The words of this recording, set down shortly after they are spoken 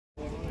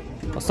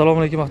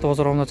Assalomu alaykum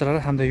avtobozor obunachilari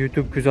hamda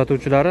YouTube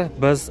kuzatuvchilari.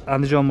 Biz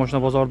Andijon moshina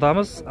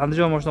bozoridamiz.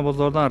 Andijon moshina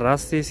bozoridan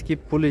rossiyskiy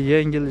puli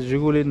yengil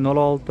Jiguli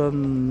 06,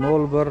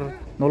 01,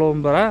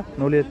 011,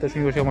 07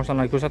 shunga o'xshagan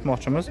mashinalarni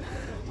ko'rsatmoqchimiz.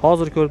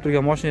 Hozir ko'rib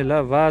turgan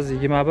mashinalar VAZ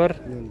 21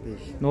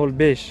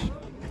 05.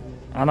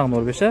 Aniq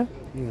 05 a?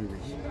 05.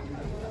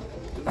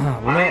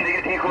 Buni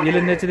yili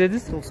necha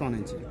dedingiz?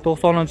 90-chi.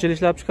 90-chi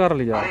ishlab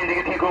chiqarilgan.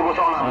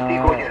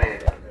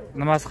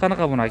 Nimasi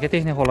qanaqa buni aka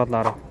texnik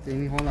holatlari?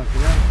 Texnik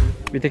holatlari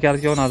bitta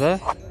kalitga yonadi.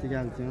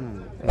 Kalitga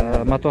yonadi.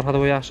 Motor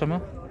hadovi yaxshimi?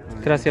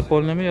 Kraska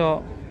polnimi yo?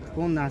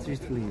 Polni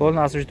asvit qilingan. Polni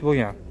asvit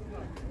bo'lgan.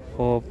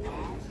 Xo'p,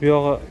 bu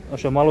yog'i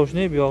o'sha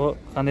maloshniy, bu yog'i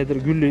qandaydir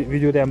gulli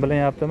videoda ham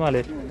bilinyaptimi?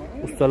 Hali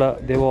ustalar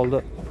devoldi.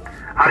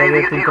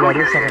 Proverting qiladi,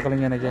 shunaqa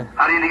qilingan ekan.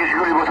 Arindiga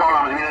Jiguli bo'lsa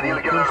olamiz, meni degan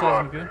ko'rishimiz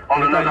mumkin.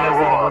 Metal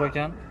gazlari bor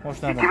ekan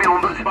mashinada.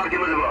 2011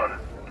 sparkimiz bor.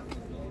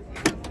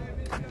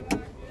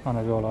 Mana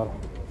bu yo'llar.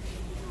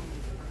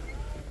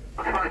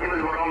 Sparkimiz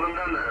bor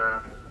oldindan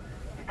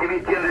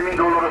 2200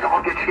 dollarga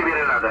olib ketishga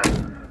beriladi.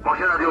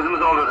 Mashinada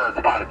o'zimiz oldida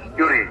Spark,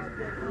 ko'ring.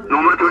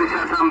 Nomer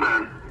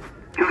 481.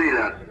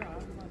 Ko'ringlar.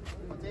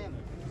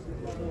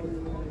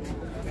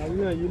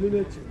 Aynan yili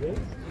nechi?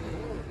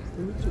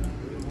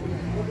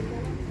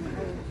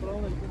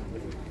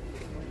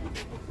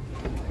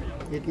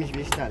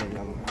 75 talik.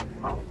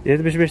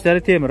 75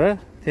 talik temir,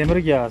 temir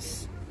gaz.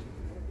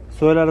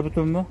 So'ylari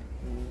butunmi?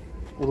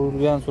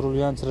 Urilgan,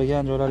 surilgan,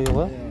 chirigan joylari yo'q.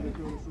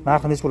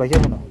 Narxi necha pul aka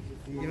buni?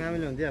 20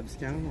 million deyapsiz,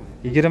 kami bor.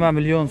 20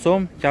 million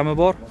so'm kami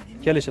bor,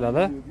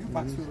 kelishiladi.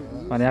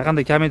 Mana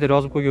yaqinda kommentar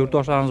yozib qo'ygan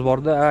yurtdoshlarimiz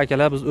borda,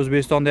 akalar biz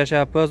O'zbekistonda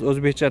yashayapmiz,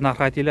 o'zbekcha narx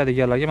aytinglar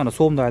deganlarga mana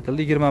so'mda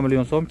aytildi, 20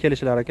 million so'm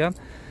kelishilar ekan.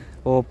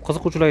 Hop,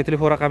 qiziquvchilarga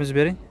telefon raqamingizni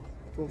bering.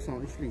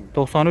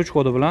 93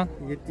 kodi bilan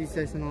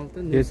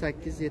 786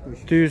 08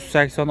 73.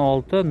 786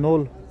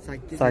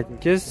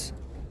 08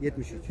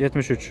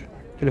 73.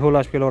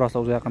 Telefonlashib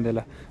kelaverasizlar o'zi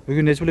yaqindalar.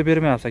 Bugun necha pul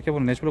bermayapsiz aka?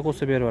 Buni necha pul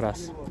qo'shsa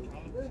beraverasiz?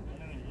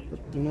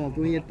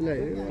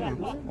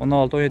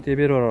 16-17 ga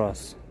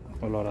beraverasiz.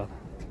 Bo'laradi.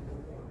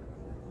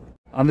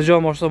 Andijon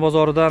moshina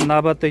bozoridan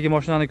navbatdagi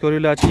mashinani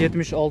ko'ringlarchi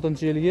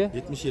 76-yilgi.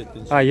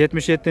 77-chi. Ha,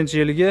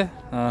 77-yilgi.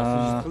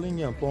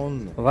 Qilingan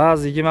ponni. VAZ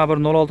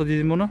 2106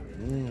 deydimi buni?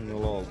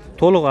 06.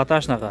 To'liq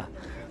atashnaqa.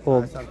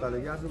 Xo'p.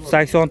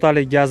 80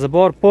 talik gazi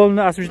bor.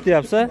 Polni asvit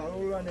deyapsiz.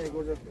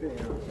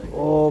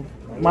 Hop.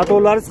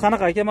 Motorlaringiz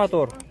qanaqa aka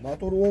motor?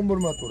 Motor 11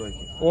 motor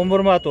aka.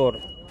 11 motor.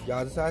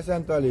 Gazi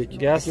 80 talik.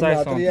 Gaz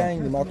 80.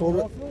 Yangi motori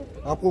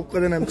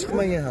apopkadan ham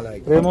chiqmagan hali.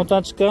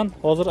 Remontdan chiqqan,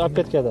 hozir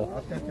apkatkada.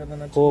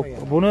 Xo'p,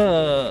 buni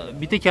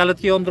bitta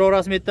kalitga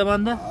yondiraverasizmi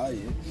aytamanda?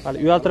 Hali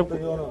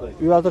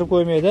uyaltirib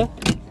qo'ymaydi.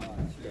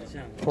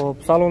 Xo'p,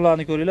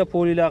 salonlarni ko'ringlar,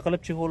 polilar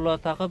qilib, chexollar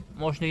taqib,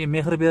 mashinaga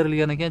mehr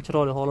berilgan ekan,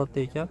 chiroyli holatda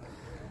ekan.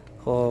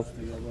 Xo'p.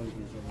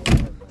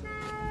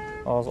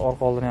 Hozir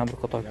orqa oldini ham bir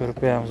qator ko'rib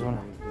qo'yamiz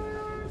buni.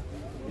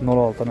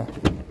 06 ni.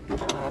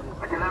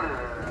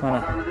 Mana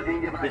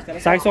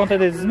 80 ta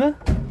dedingizmi?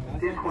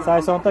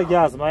 80 ta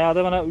gaz. Mana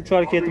yoqda mana 3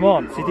 oy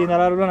ketmon,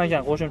 sitinalari bilan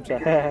ekan qo'shimcha.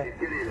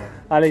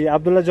 Haligi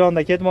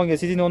Abdullajonda ketmonga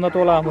sitin o'rnatib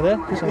olamidi?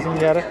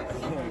 Singari.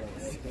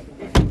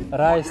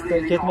 Rais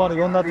ketmonni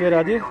o'rnatib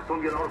beradi.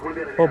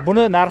 Xo'p,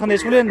 buni narxi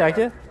necha pul endi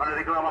aka?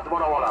 Reklamasi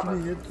bor olamiz.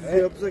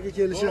 2700 yapsaga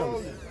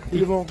kelishamiz.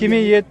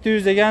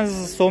 2700 degan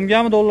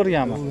so'mgami,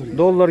 dollargami?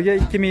 Dollarga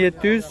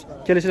 2700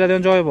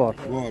 kelishiladigan joyi bor.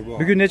 Bor.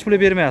 Bugun necha pul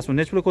bermayapsiz?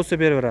 Necha pul qo'shsa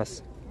beraverasiz?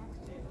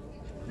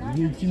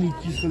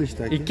 2200 qilishdi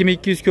aka.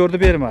 2200 ko'rdi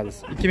bermadingiz.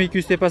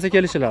 2200 tepasi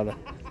kelishiladi.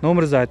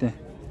 Nomeringizni ayting.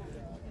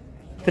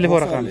 Telefon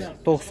raqamingiz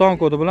 90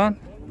 kodi bilan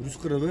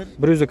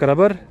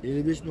 141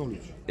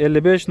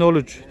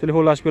 5503.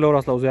 Telefonlashib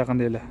kelaverasizlar o'zi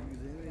yaqindaglar.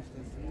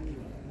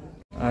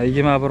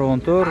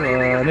 2114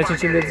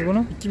 nechinchi yil dedingiz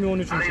buni?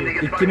 2013-yil.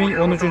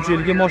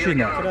 2013-yilgi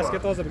mashina. Kraska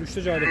toza, 3 ta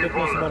joyda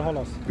petnosi bor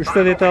xolos. 3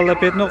 ta detalda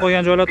petno,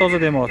 qolgan joylar toza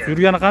demoqchi.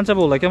 Yurgani qancha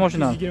bo'ldi aka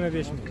mashinani?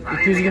 225 ming.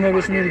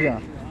 225 ming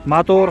yurgan.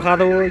 Motor,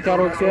 hadovoy,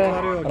 karotsiya,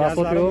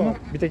 rasot yo'qmi?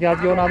 Bitta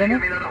kalitga yonadimi?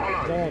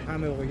 Javob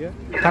ham yo'qiga.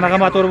 Qanaqa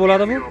motor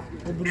bo'ladi bu?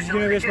 Bu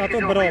 125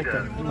 motor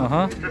 1.6.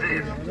 Aha.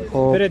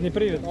 Xo'p. Передний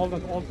привод, oldin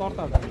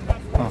tortadi.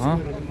 Aha.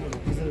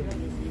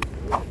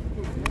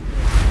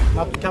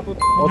 Kaput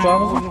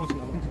Ochamiz.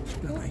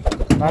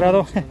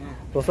 Narado.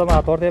 Do'stlar,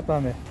 men tortyapman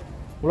men.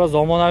 Ular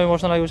zamonaviy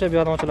mashinalarga o'xshab bu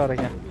yerdan ochilar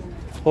ekan.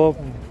 Xo'p.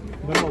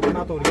 1.6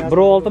 motor.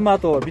 1.6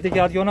 motor, bitta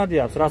kalitga yonadi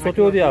deyapsiz. Rasot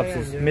yo'q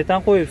deyapsiz. Metan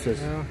qo'yibsiz.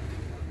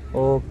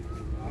 Xo'p.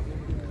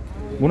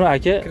 Buni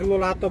aka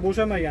Krilolar hatto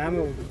bo'shamagan, ham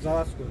yo'q,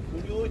 zavodskiy.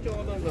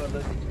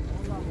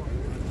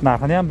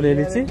 narxini ham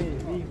bilaylik-chi.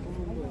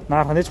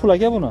 Narxi necha pul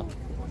aka buni?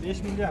 5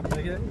 ming deyapti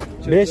aka.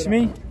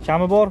 5000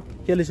 kami bor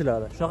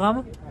kelishiladi.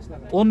 Shunaqami?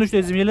 13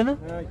 dedingizmi yilini?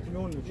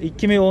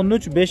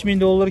 2013 5000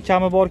 dollar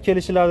kami bor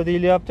kelishiladi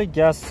deyilyapti.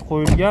 Gaz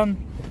qo'yilgan,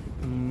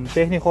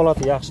 texnik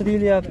holati yaxshi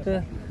deyilyapti.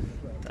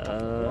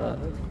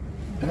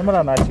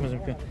 Nimalarni aytishimiz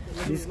mumkin?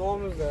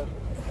 Nomimizda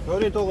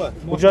Ko'ring to'g'ri.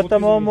 Hujjatda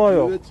muammo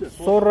yo'q.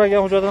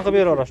 So'ragan hujjatini qilib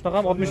beraverasiz.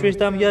 Shunaqami 65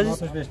 tami gazingiz?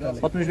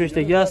 65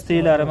 ta gaz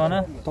teylari mana.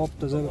 top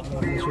toza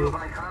shu.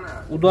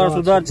 Udar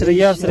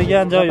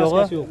chirigan joy yo'q.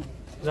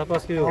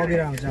 Zapaska yo'q. Olib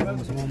beramiz,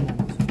 muammo.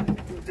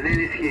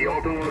 Leniski,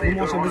 oltin Bu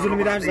mashina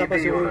buzilmaydi, ham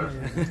zapasga qo'yilmagan.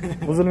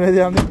 Buzilmaydi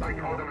ham deb.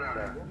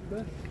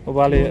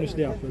 Vali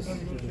Ishlayapmiz.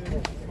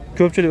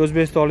 ko'pchilik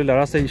o'zbekistonliklar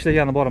Rossiyaga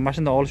ishlagani borib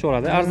mashinadan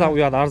olishaveradi. Arzon u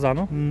yoqda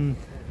arzon-ku.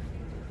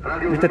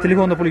 Bitta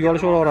telefonda puliga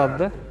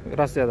olishaveradi-da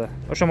Rossiyada.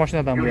 O'sha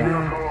mashinadan bu ham.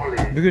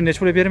 Bugun necha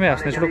pul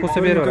bermayapsiz? Necha pul ko'rsa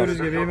beraverasiz?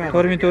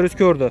 4400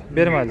 ko'rdi,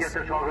 bermaysiz.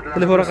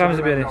 Telefon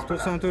raqamingizni bering.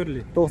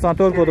 94lik.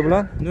 94 kodi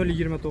bilan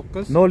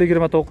 029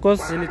 029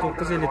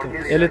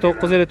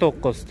 59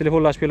 59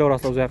 telefonlashib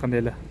kelaverasiz o'zi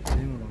yaqindanglar.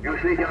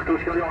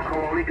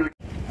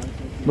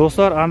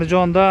 Do'stlar,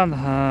 Andijondan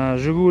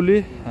Jiguli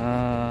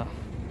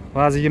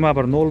vazi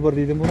 2101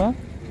 deydi buni.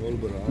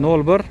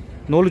 01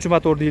 03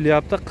 motor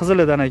deyilyapti,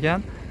 qizilidan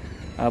ekan.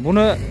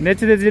 Buni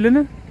necha dedi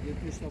yilini?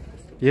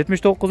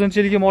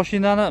 79-yilgi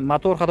mashinani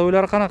motor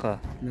hadoylari qanaqa?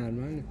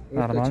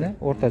 Normal,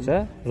 o'rtacha.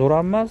 Zo'r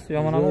emas,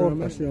 yomon ham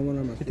o'rtacha. Yomon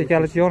emas. Bitta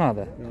kalit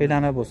yonadi.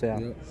 Qiylanib bo'lsa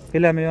ham.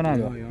 Qiylanmay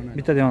yonadi.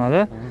 Bittada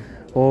yonadi.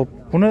 Xo'p,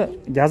 buni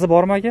gazi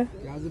bormi aka?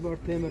 Gazi bor,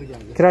 temir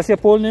gazi. Kraska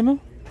polnimi?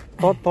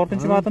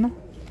 Tortinchi matini?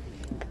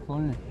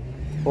 Polni.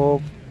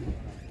 Xo'p,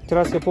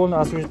 kraska polni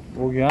asli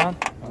bo'lgan.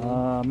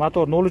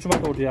 Motor 03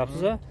 motor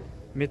deyapsiz.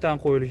 Metan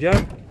qo'yilgan.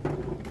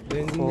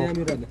 Benzinga ham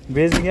yuradi.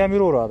 Benzinga ham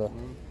yuraveradi.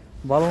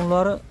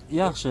 Balonlari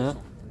yaxshi.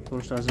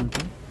 Ko'rishlaringiz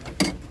mumkin.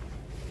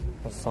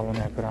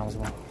 Salonni ko'ramiz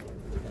buni.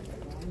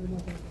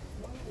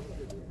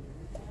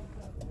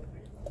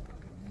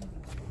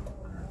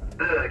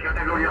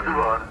 Kategoriyasi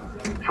bor.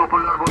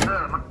 Shopirlar bo'lsa,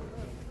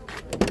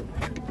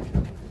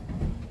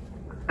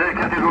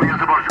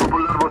 kategoriyasi bor.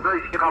 Shopirlar bo'lsa,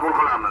 ishga qabul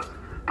qilamiz.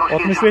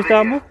 65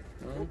 tami?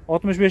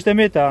 65 ta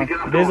metan.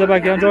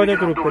 Bezabak ham joyda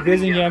turibdi.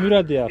 Benzinga ham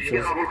yuradi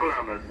deyapsiz.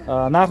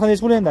 Narxi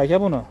necha pul endi aka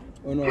buni?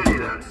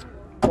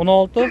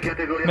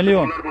 16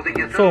 million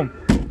so'm.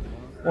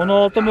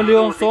 16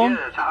 million so'm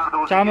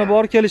kami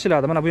bor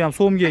kelishiladi. Mana bu ham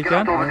so'mga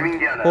ekan.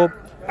 Xo'p,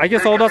 aka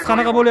savdosi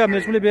qanaqa bo'lyapti?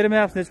 Necha pul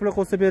bermayapsiz? Necha pul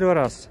qo'ysa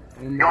beraverasiz?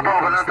 Yotoq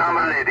bilan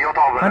ta'minlaydi,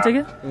 yotoq bilan.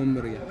 Qanchaga?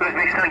 11 ga.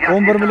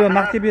 11 million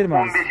naqdga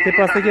bermaymiz.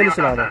 Tepasida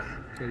kelishiladi.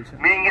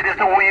 Menga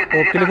desa 17.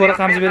 Xo'p, telefon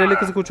raqamingizni beraylik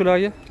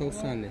qiziquvchilarga.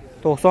 90lik.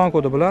 90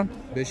 kodi bilan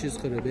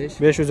 545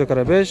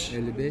 545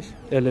 55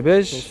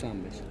 55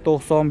 95.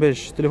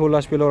 95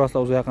 telefonlashib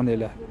kelaverasizlar o'zi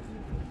yaqindanglar.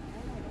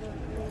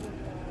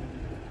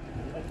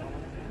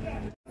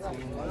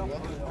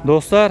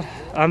 Do'stlar,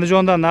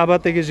 Andijondan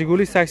navbatdagi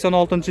Jiguli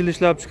 86-yil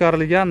ishlab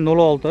chiqarilgan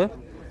 06.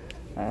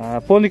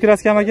 Polni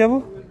kraska aka bu?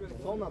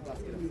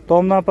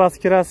 Tomdan past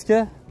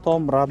kraska,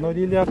 tom radnoy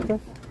deyilyapti.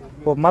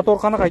 Xo'p, motor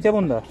qanaqa aka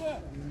bunda?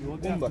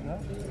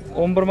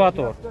 11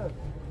 motor.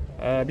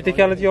 Bitta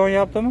kalitga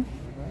yonyaptimi?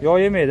 Yo'q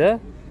yemaydi.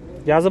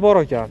 Gazi bor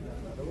ekan.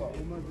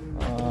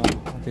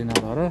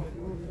 Antenalari,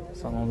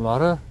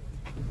 salonlari.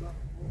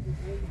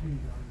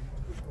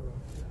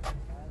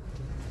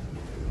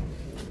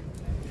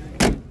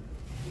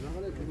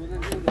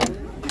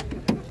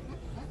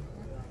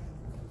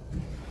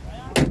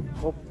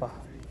 Hoppa.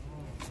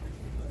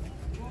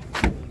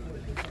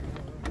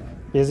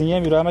 Benzinga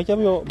ham yurami aka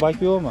bu bak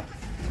yo'qmi?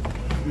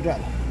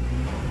 Yuradi.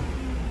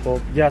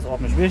 Xo'p, gaz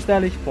 65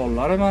 talik,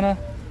 pollari mana.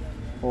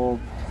 Xo'p,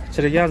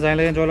 chirigan,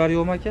 zanglagan joylari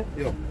yo'qmi aka?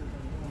 Yo'q.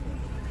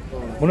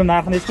 Buni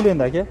narxi necha pul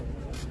endi aka?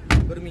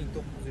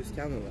 1900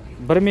 kami bor.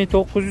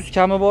 1900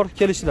 kami bor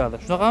kelishiladi.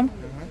 Shunaqami?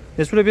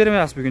 Necha pul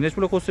bermayapsiz bugun? Necha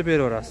pul qo'shsa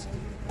beraverasiz?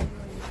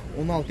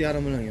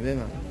 16,5 millionga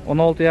berman.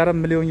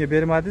 16,5 millionga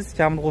bermadingiz,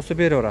 kamini qo'shsa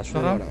beraverasiz.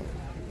 Shunaqami?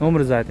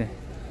 Nomeringizni ayting.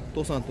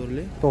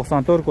 94lik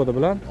 94 kodi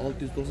bilan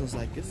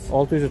 698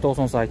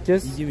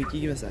 698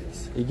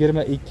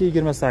 22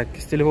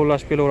 28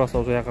 telefonlashib kelaverasiz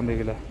o'zi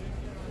yaqindagilar.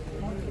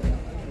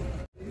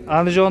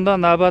 Andijondan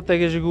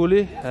navbatdagi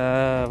Jiguli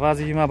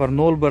vazi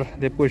 2101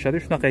 deb qo'yishadi.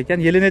 Shunaqa ekan.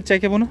 Yili necha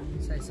aka buni?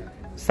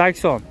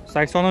 80.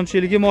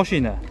 80-yilgi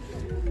mashina.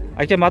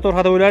 Aka, motor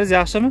hadoylaringiz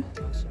yaxshimi?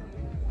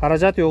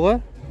 Xarajat yo'q-a?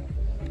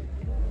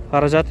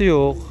 Xarajati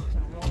yo'q.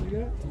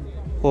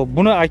 Xo'p,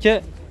 buni aka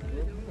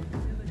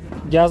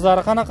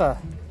gazlari qanaqa?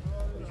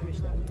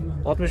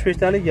 65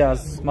 talik gaz.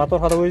 Motor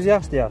hadoyingiz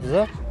yaxshi deyapsiz,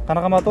 a?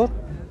 Qanaqa motor?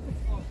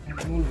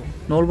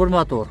 01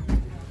 motor.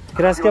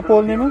 Kraska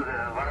polnimi?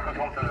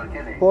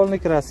 Polni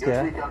kraska.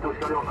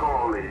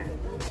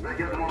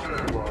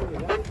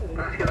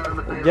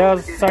 Gaz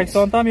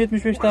 80 tam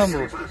 75 dan bu.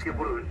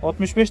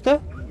 65 ta?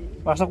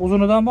 Mana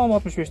uzunidan bormi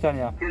 65 dan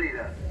ham?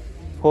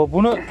 Xo'p,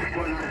 buni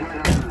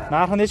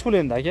narxi necha pul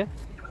endi aka?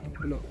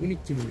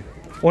 12 million.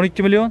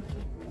 12 million?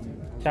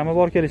 Kami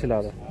bor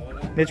kelishiladi.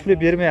 Necha pul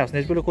bermayapsiz?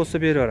 Necha pul qo'shsa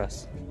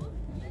beraverasiz?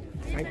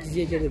 8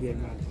 ga kelib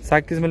bermadi.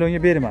 8 millionga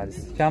bermadingiz.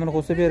 Kamini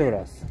qo'shsa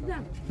beraverasiz.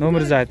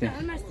 Nomeringizni ayting.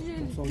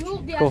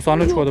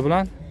 93 kodi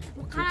bilan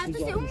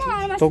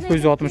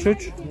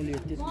 963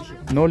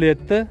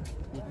 07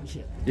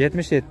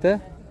 77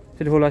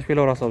 telefonlashib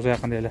kelaverasiz o'zi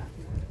yaqindaglar.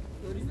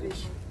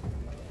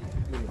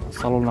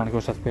 Salonlarni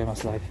ko'rsatib qo'yaman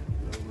sizlarga.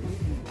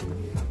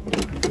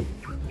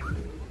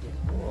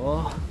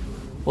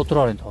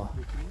 O'tiravering tog'a.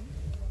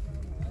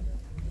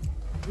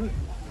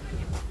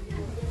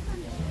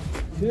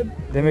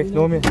 Demak,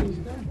 nomer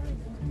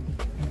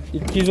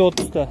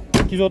 230 ta,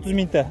 230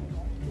 mingta.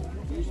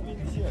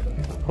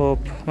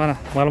 Xo'p, mana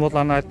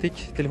ma'lumotlarni aytdik,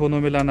 telefon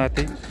nomerlarini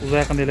aytdik. Uzoq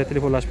yaqindagilar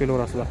telefonlashib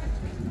kelaverasizlar.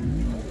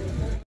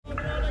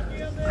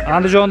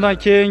 Andijondan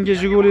keyingi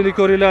Jigulini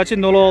ko'ringlarchi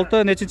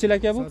 06 nechinchi yil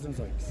aka bu?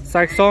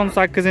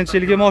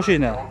 88-yilgi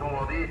mashina.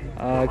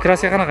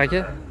 Kraska qanaqa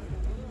aka?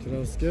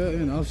 Kraska,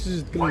 endi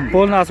afsizit qilingan.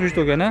 Polni asbist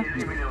bo'lgan-a?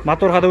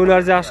 Motor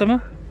hadovoylaringiz yaxshimi?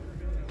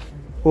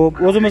 Xo'p,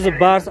 o'zimizni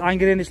bars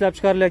angren ishlab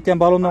chiqarilayotgan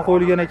balondan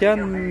qo'yilgan ekan.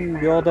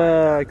 Bu yoqda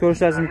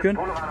ko'rishingiz mumkin.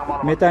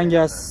 Metan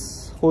gaz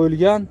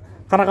qo'yilgan.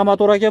 Qanaqa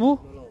motor aka bu?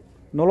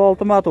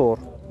 06 motor.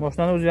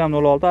 Mashinani o'zi ham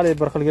 06, hali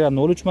bir xilga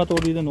 03 motor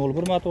deydi,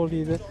 01 motor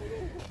deydi.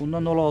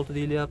 Bundan 16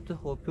 deyilyapti.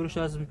 Xo'p,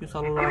 ko'rishingiz mumkin,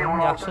 salonlari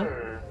yaxshi.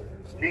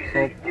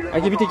 Xo'p,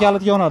 aka bitta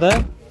kalit yonadi.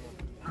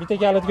 Bitta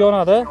kalit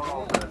yonadi.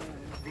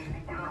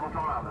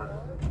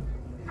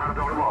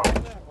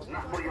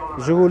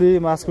 Jiguli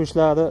Moskva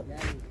ishladi.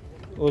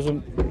 O'zim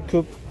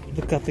ko'p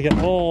diqqatiga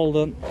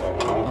oldim.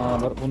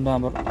 Bundan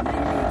bir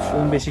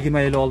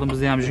 15-20 yil oldin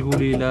bizda ham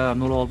Jigulilar,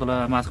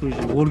 06lar, Moskva,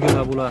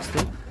 Volgalar bo'lasdi.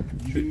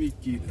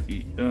 22.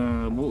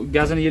 Bu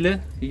gazini yili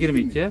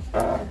 22.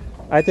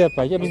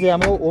 Aytayapman aka, bizda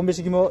ham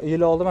 15-20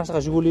 yil oldin mana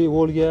shunaqa Jiguli,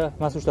 Volga,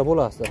 Moskva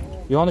bo'lasiz.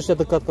 Yonishda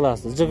diqqat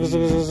qilasiz. Jig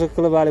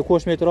qilib hali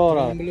qo'shmay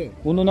turaveradi.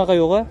 Bunda unaqa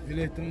yo'q-a?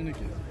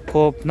 Elektronika.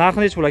 Xo'p, narxi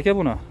nech pul aka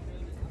buni?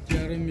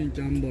 2,5 ming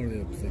kami bor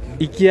deyapsiz aka.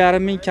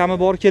 2,5 ming kami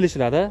bor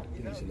kelishiladi.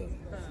 Kelishiladi.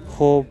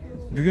 Xo'p,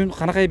 bugun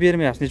qanaqa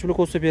bermayapsiz? Nech pul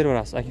qo'shsa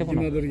beraverasiz aka buni?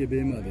 21 ga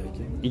bermadi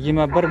aka.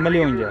 21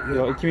 millionga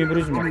yo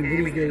 2100 mi?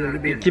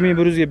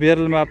 2100 ga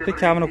berilmabdi.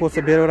 Kamini qo'shsa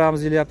beraveramiz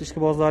deyilyapti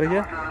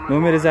ishqibozlariga.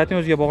 Nomeringizni ayting,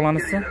 o'ziga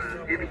bog'lanishsin.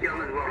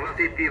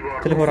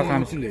 Telefon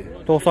raqamingiz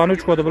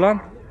 93 kodi bilan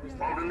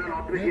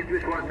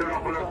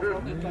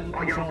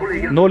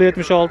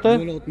 076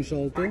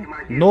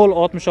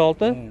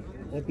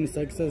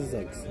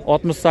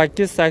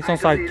 68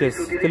 88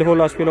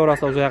 telefonlashib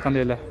kelaverasizlar o'zi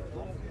yaqindagilar.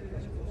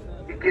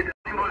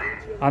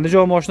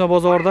 Andijon moshina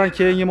bozoridan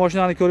keyingi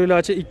mashinani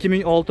ko'ringlarchi,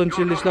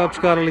 2006-yil ishlab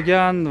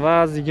chiqarilgan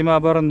VAZ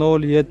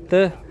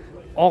 2107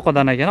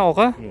 oqidan ekan,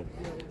 oqa.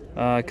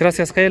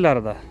 Kraskasi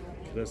qayerlarida?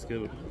 Kraska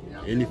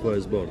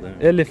 50% borda.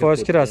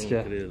 50% kraska.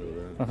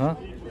 Aha.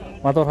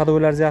 Motor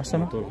hadovoylaringiz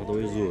yaxshimi? Motor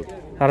hadovoyi zo'r.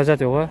 Xarajat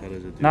yo'q-a?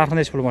 Narxi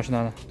nech pul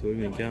mashinani?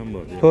 4000 kami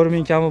bor.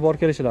 4000 kami bor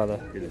kelishiladi.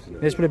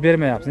 Nech pul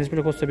bermayapsiz? Nech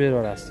pul qo'shsa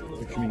beraverasiz?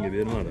 3000 ga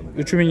bermadim.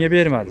 3000 ga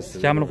bermadingiz.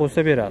 Kamini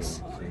qo'shsa berasiz.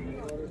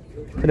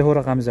 Telefon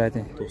raqamingizni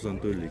ayting.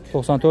 94lik.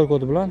 94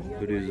 kodi bilan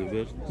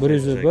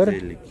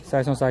 101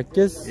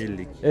 88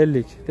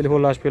 50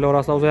 telefonlashib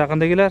kelaverasizlar o'zi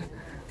yaqindagilar.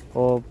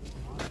 Xo'p.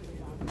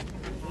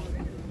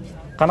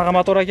 Qanaqa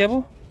motor aka bu?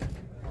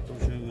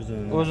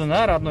 O'zini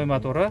radnoy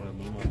motori.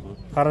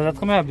 Xarajat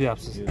qilmayapti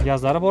deyapsiz.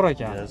 Gazlari bor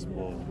ekan. Gaz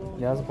bor.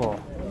 Gaz bor.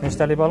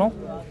 Nechtalik balon?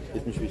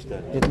 75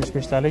 talik.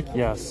 75 talik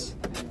gaz.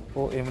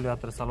 Bu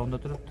emulyator salonda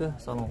turibdi.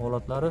 Salon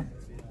holatlari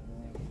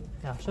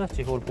yaxshi.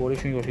 Chekol poli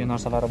shunga o'xshagan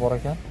narsalari bor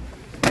ekan.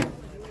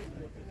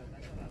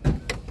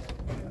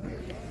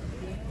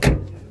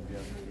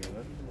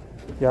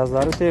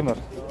 Gazlari temir.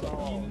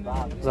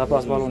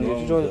 Zapas baloniga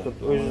joyda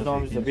turibdi. O'zingiz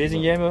nomingizda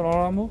benzinga ham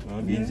yuradimi?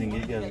 Benzinga,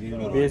 gazga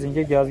yuraveradi.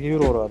 Benzinga, gazga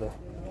yuraveradi.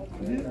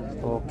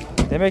 Xo'p.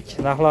 Demak,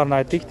 narxlarni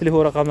aytdik,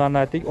 telefon raqamlarini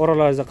aytdik.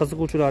 Oralaringizda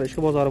qiziquvchilar,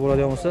 ishqi bozori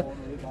bo'ladigan bo'lsa,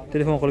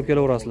 telefon qilib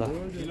kelaverasizlar.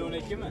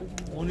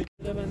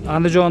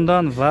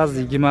 Andijondan VAZ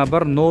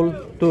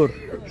 2104.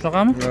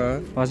 Shunaqami? Ha.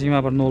 VAZ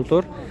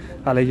 2104.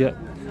 Haligi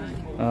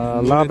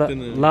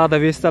LADA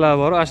Vestalar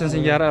bor. Ashna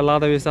singari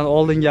LADA Vestani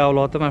oldingi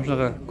avlodi, mana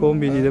shunaqa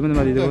kombi deydimi,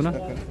 nima deydi buni?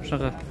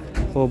 Shunaqa.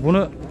 Xo'p,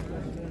 buni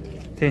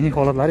texnik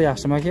holatlari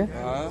yaxshimi aka?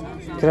 Ha.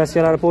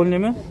 Kraskalari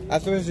polnimi?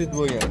 Asfalt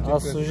bo'lgan.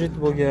 Asfalt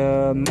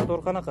bo'lgan. Motor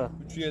qanaqa?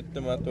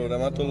 3.7 motor.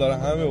 Motorlari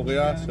ham yo'q,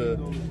 yaxshi.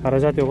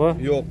 Xarajat yo'q-a?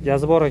 Yo'q.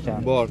 Gazi bor ekan.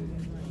 Bor.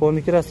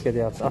 Polni kraska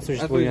deyapsiz.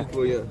 Asfalt bo'lgan.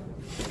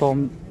 Tom,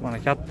 mana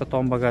katta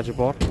tom bagaji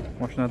bor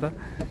mashinada.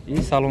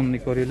 Salonni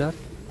ko'ringlar.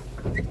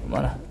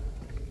 Mana.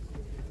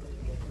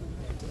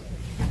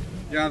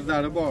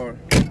 Gazlari bor.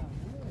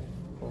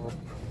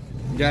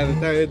 Gazi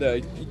tayida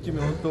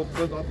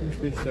 2019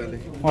 65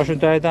 talik. Mashina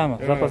tayidami?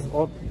 Zapas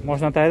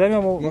mashina tayidami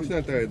yo'qmi?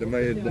 Mashina tayida,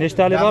 mayda. Nechta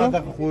talik balon?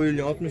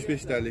 Qo'yilgan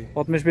 65 talik.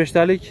 65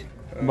 talik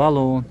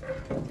balon.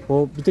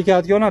 Xo'p, bitta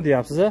kalit yonadi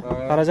deyapsiz-a?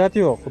 Xarajati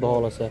yo'q, xudo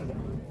xolasa.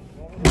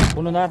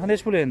 Buni narxi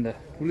nech pul endi?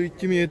 Puli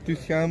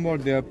 2700 kam bor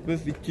deyapmiz,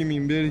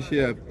 2000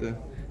 berishyapti.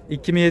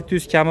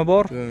 2700 kami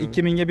bor,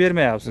 2000 ga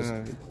bermayapsiz.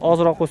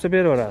 Ozroq qo'shsa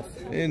beraverasiz.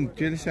 Endi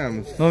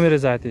kelishamiz.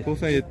 Nomeringizni ayting.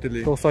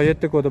 97lik.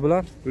 97 kodi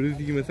bilan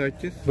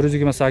 128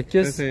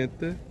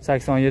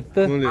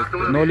 87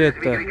 07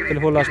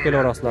 telefonlashib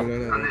kelaverasizlar.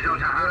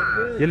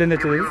 Yili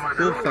necha dedingiz?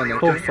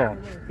 90.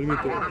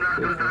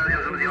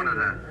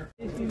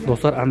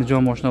 Do'stlar,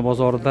 Andijon moshina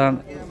bozoridan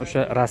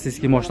o'sha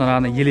rossiyskiy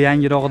moshinalarni yili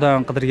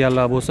yangirog'idan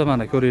qidirganlar bo'lsa,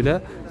 mana ko'ringlar.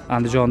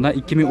 Andijondan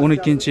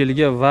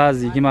 2012-yilgi VAZ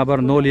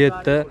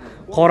 2107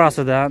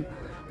 qorasidan,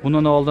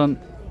 bundan oldin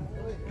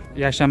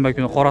yakshanba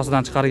kuni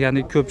qorasidan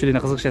chiqargandek ko'pchilikni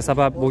qiziqishiga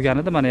sabab bo'lgan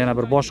edi. Mana yana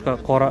bir boshqa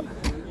qora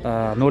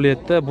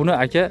 07. Buni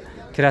aka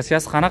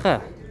kraskasi qanaqa?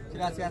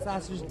 Kraskasi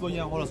asfalt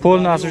bo'lgan xolos.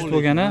 Polni asfalt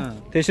bo'lgani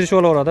tekshirib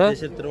olaveradi.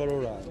 Tekshirtirib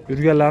olaveradi.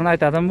 Yurganlarni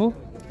aytadimi bu?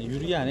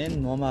 Yurgani endi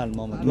normal.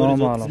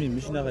 Normal. 430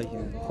 ming shunaqa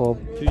ekan. Xo'p.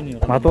 Tuyni.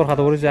 Motor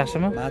hadoringiz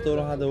yaxshimi? Motor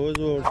hadovi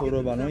zo'r,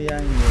 so'rabano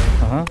yangi.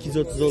 Aha.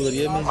 230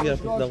 dollarga mezga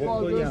pulda qo'yib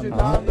qo'yganmiz.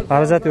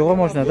 Xarajat yo'q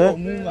mashinada.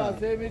 Umuman.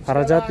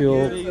 Xarajat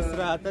yo'q.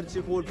 Registrator,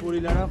 chexol,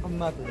 polilar ham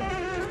qimmatidan.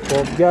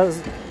 Xo'p,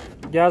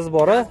 gaz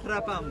bor-a?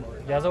 Propan bor.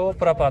 Gazovol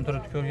propan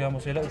turibdi ko'rgan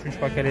bo'lsanglar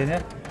 3-pokoleniya.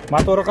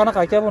 Motori qanaqa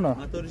aka buni?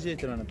 Motor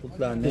injektorani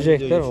pultlarni.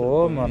 Injektor, o,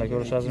 mana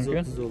ko'rishingiz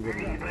mumkin.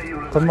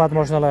 Qimmat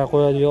mashinalarga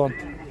qo'yadigan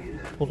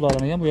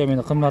pultlarini ham bu ham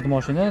endi qimmat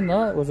mashina,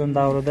 o'zining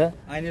davrida.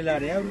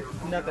 Aynalari ham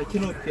bunaqa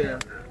knopka.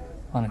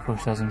 Mana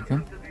ko'rishingiz mumkin.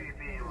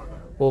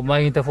 Bu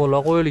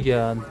magnitofonlar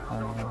qo'yilgan.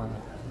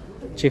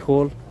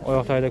 Chexol,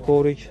 oyoq tagida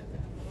kovrik.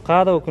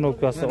 Qayerda u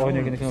knopkasi,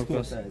 oynagini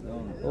knopkasi?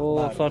 O,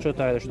 soch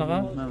o'taydi, shunaqa.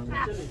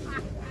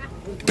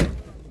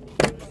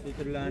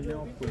 Stikerlarni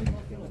olib qo'ying.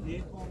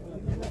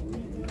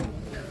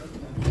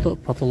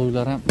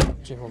 Patologlar ham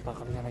chexol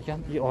taqilgan ekan.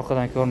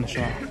 Orqadan ko'rinishi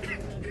mana.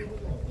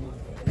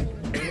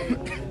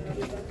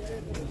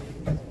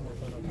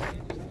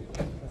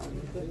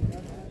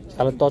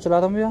 Kalitni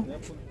ochiladimi bu ham?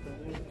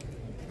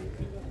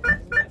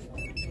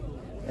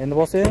 Endi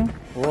bosing.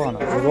 O, ana,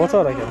 o'zi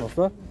ochar ekan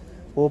do'stlar.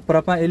 Bu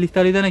propan 50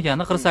 talikdan ekan,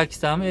 48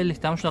 tami,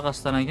 50 tami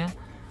shunaqasidan ekan.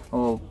 O,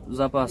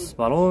 zapas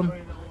balon.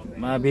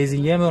 Mana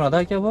benzinga ham yuradi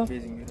aka bu.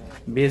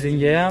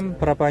 Benzinga ham,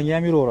 propanga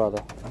ham yuraveradi.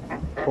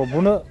 Xo'p,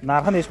 buni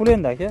narxi nech pul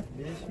endi aka?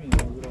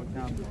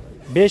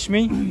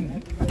 5000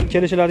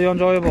 kelishiladigan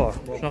joyi bor.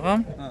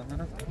 Shunaqami?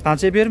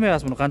 Qancha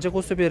bermayapsiz buni? Qancha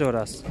qo'shsa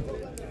beraverasiz?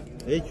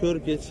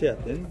 Ko'rib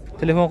ketishyapti.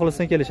 Telefon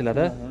qilishdan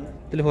kelishiladi.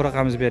 Telefon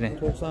raqamingizni bering.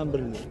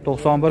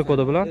 91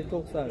 kodi bilan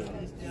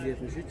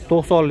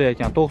 90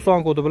 ekan.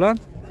 90 kodi bilan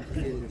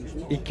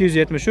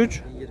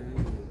 273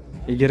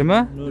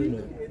 20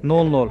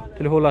 00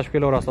 telefonlashib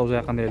kelaverasiz o'zi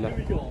yaqindaglar.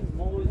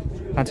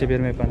 Qancha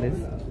bermayapman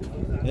deysiz?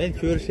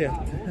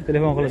 Ko'rishyapti.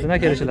 Telefon qilishdan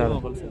kelishiladi.